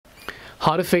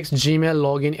How to fix Gmail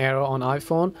login error on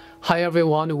iPhone. Hi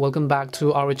everyone, welcome back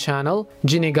to our channel.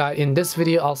 Genie Guide. In this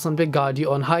video, I'll simply guide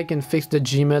you on how you can fix the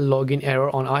Gmail login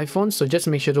error on iPhone. So just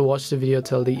make sure to watch the video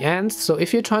till the end. So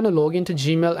if you're trying to log into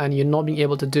Gmail and you're not being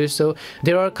able to do so,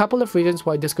 there are a couple of reasons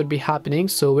why this could be happening.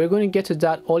 So we're going to get to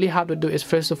that. All you have to do is,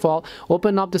 first of all,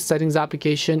 open up the settings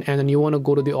application, and then you want to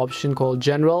go to the option called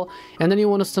General, and then you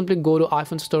want to simply go to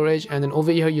iPhone storage, and then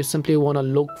over here you simply want to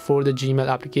look for the Gmail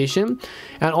application.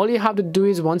 And all you have to do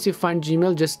is, once you find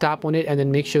Gmail, just tap on it and then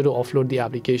make sure to offload the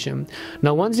application.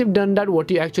 Now once you've done that,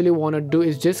 what you actually want to do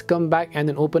is just come back and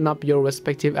then open up your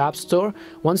respective app store.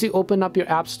 Once you open up your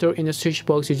app store, in the search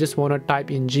box you just want to type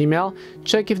in Gmail.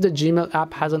 Check if the Gmail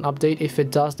app has an update. If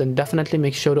it does, then definitely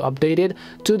make sure to update it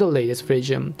to the latest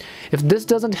version. If this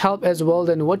doesn't help as well,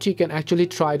 then what you can actually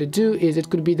try to do is, it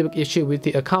could be the issue with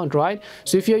the account, right?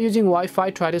 So if you're using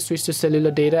Wi-Fi, try to switch to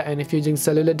cellular data, and if you're using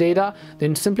cellular data,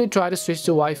 then simply try to switch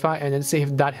to Wi-Fi and then see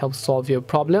if that helps solve your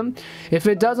problem. If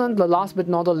it doesn't, the last but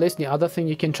not the least, the other thing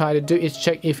you can try to do is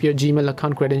check if your Gmail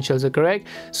account credentials are correct.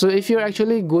 So if you're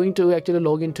actually going to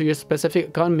log into your specific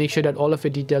account, make sure that all of your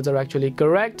details are actually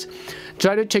correct.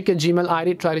 Try to check your Gmail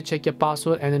ID, try to check your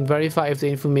password, and then verify if the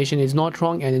information is not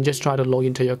wrong, and then just try to log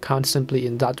into your account simply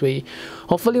in that way.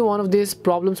 Hopefully one of these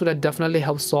problems would have definitely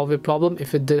helped solve your problem.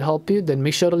 If it did help you, then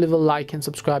make sure to leave a like and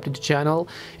subscribe to the channel.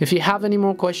 If you have any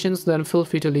more questions, then feel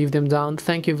free to leave them down.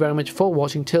 Thank you very much for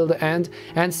watching till the end,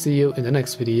 and see you in the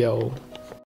next video.